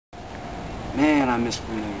Man, I miss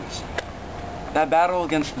free niggas. That battle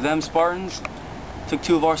against them Spartans took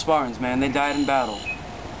 2 of our Spartans, man. They died in battle.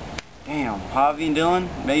 Damn, Javi and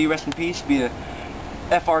Dylan, may you rest in peace, be the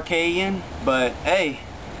FRKN, but hey,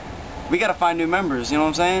 we gotta find new members, you know what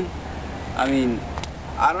I'm saying? I mean,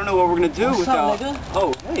 I don't know what we're gonna do without... What's up, nigga?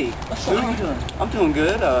 Oh, hey. What's up, how you doing? I'm doing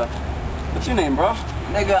good. What's your name, bro?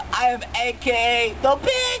 Nigga, I am AKA the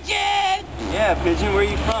Pigeon! Yeah, Pigeon, where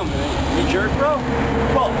you from? You jerk, bro?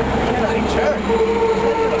 Bro, can I jerk?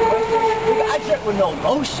 Nigga, I jerk with no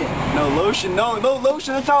lotion. No lotion? No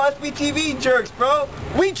lotion. That's how SBTV jerks, bro.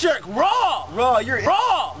 We jerk raw! Raw, you're...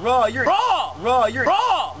 Raw! Raw, you're... Raw! Raw, you're...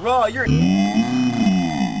 Raw! Raw, you're...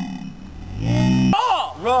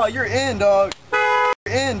 Raw! Raw, you're in, dog.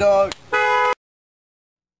 You're in, dog.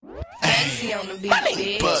 Bugsy on the beat,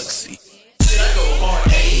 bitch. Bugsy. Should I go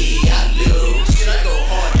hard? Hey, I do. Should I go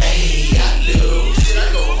hard? Hey, I do. Should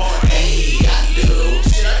I go hard? Hey, I do.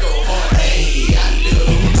 Should I go hard? Hey, I do.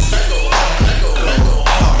 Should I go hard? I go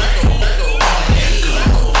hard.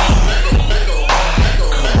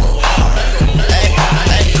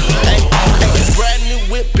 Brand new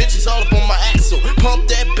whip, bitches all up on my axle. Pump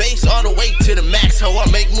that bass all the way to the max. Ho, I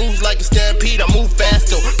make moves like a stampede. I move fast,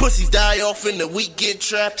 so pussies die off in the weekend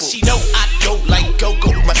trap. She know I go like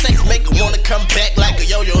go-go. My sex make her wanna come back like a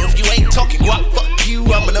yo-yo. If you ain't talking guap, fuck you,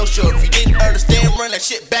 I'm a no-show. If you didn't understand, run that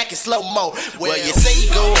shit back in slow-mo. Well, you say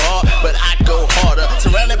you go hard, but I go harder.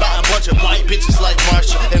 Surrounded by a bunch of white bitches like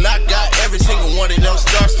Marsha, and I got every single one of them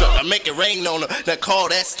starstruck. I make it rain on them, now call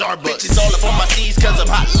that Starbucks. Bitches all up on my C's cause I'm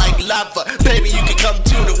hot like lava. Baby, you can come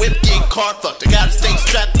to the whip, get car fucked. I gotta stay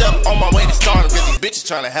strapped up on my way to stardom, cause these bitches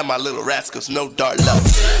trying to have my little rascals, no dart love.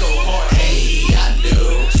 Should I go hard? Hey, I do.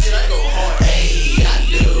 Should I go hard? Hey, I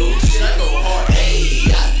do. Should I go hard?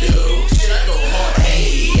 Hey, I do. Should I go hard?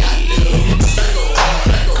 Hey, I do. Should I go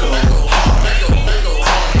hard? I go hard. I go hard. I go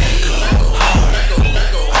hard.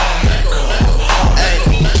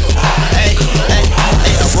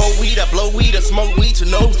 I roll weed, I blow weed, I smoke weed to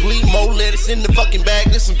nosebleed. More lettuce in the fucking bag,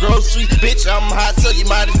 there's some groceries. Bitch, I'm hot, so you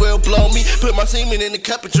might as well blow me. Put my semen in the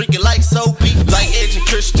cup and drink it like soapy. Like Edge and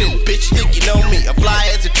Christian, bitch, you think you know me. I fly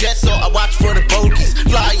as a jet, so I watch for the bogeys.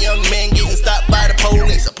 Fly young man getting stopped by the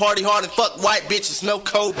police. I party hard and fuck white bitches, no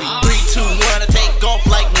Kobe. 3, 2, 1, I take off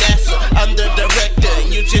like NASA. I'm the director,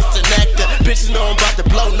 and you just an actor. Bitches know I'm about to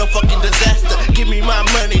blow, no fucking disaster. Give me my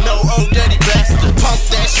money, no old dirty bastard. Pump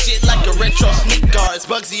that shit like a retro sneak guard. It's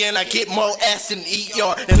Bugsy and I get more ass than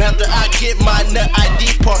ER. And after I get my nut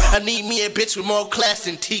ID part, I need me a bitch with more class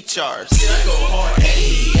than T-chars. Should I go hard?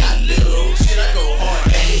 Hey, I do. Should I go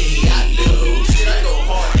hard? Hey, I do. Should I go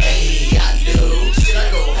hard? Hey, I do. Should I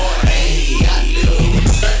go hard? Hey, I do.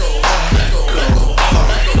 Should I go hard? I go hard.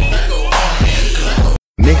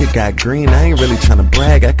 Nigga got green, I ain't really tryna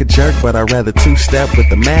brag. I could jerk, but I'd rather two-step with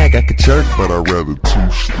the mag. I could jerk, but I'd rather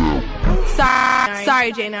two-step.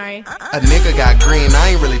 Sorry, J-Nari. A nigga got green, I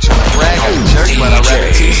ain't really tryna brag. I could jerk, but I'd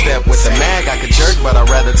rather two-step with the mag. I could jerk, but I'd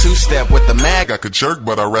rather two-step with the mag. I could jerk,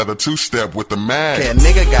 but I'd rather two-step with the mag. Okay, a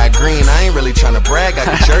nigga got green, I ain't really tryna brag. I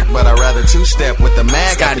could jerk, but I'd rather two-step with the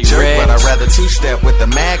mag. I could jerk, but I'd rather two-step with the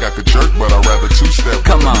mag. I could jerk, but I'd rather two-step with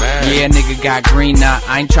the mag. Come on, yeah, nigga got green, nah,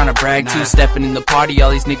 I ain't tryna brag. Two-stepping in the party,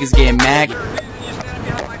 all these niggas getting mad.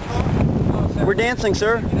 We're dancing,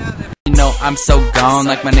 sir. You know I'm so gone,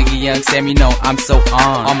 like my nigga Young Sam, you know I'm so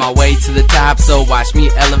on my way to the top, so watch me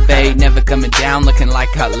elevate. Never coming down, looking like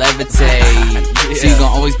I levitate. So you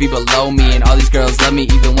gon' always be below me, and all these girls love me,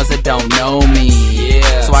 even ones that don't know me.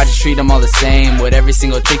 So I just treat them all the same. With every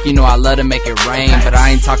single trick, you know I love to make it rain. But I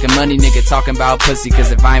ain't talking money, nigga, talking about pussy.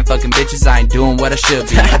 Cause if I ain't fucking bitches, I ain't doing what I should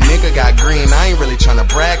be. A nigga got green, I ain't really tryna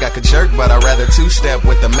brag. I could jerk, but I'd rather two-step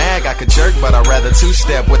with the mag. I could jerk, but I'd rather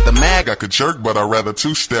two-step with the mag. I could jerk, but I'd rather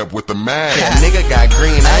two-step with the mag. A nigga got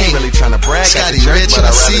green, I ain't really tryna brag. I could jerk, but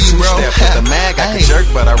I'd rather two-step with the mag. I could jerk,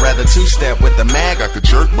 but I'd rather two-step with the mag. I could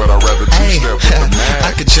jerk, but I'd rather two-step with the mag.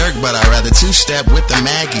 I could jerk, but I'd rather two-step with the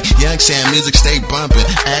Maggie. Young Sam music stay bumping.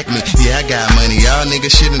 Acme, yeah, I got money. Y'all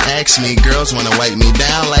niggas shouldn't ask me. Girls wanna wipe me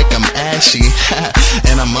down like I'm ashy.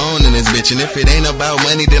 And I'm owning this bitch. And if it ain't about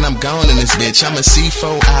money, then I'm gone in this bitch. I'm a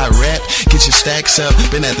C4, I rap. Get your stacks up.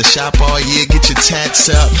 Been at the shop all year, get your tats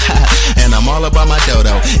up. And I'm all about my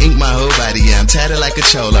dodo. Ink my whole body, yeah, I'm tatted like a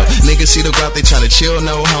cholo. Niggas see the guap, they tryna chill,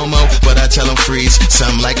 no homo. But I tell them freeze,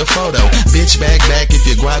 something like a photo. Bitch, back if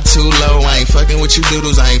your guap too low. I ain't fucking with you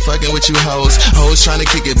doodles, I ain't fucking with you hoes. Hoes tryna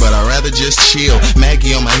kick it, but I'd rather just chill.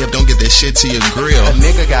 Maggie on my hip, don't get that shit to your grill. A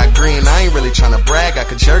nigga got green, I ain't really tryna brag. I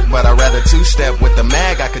could jerk, but I'd rather two-step with the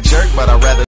mag. I could jerk, but I'd rather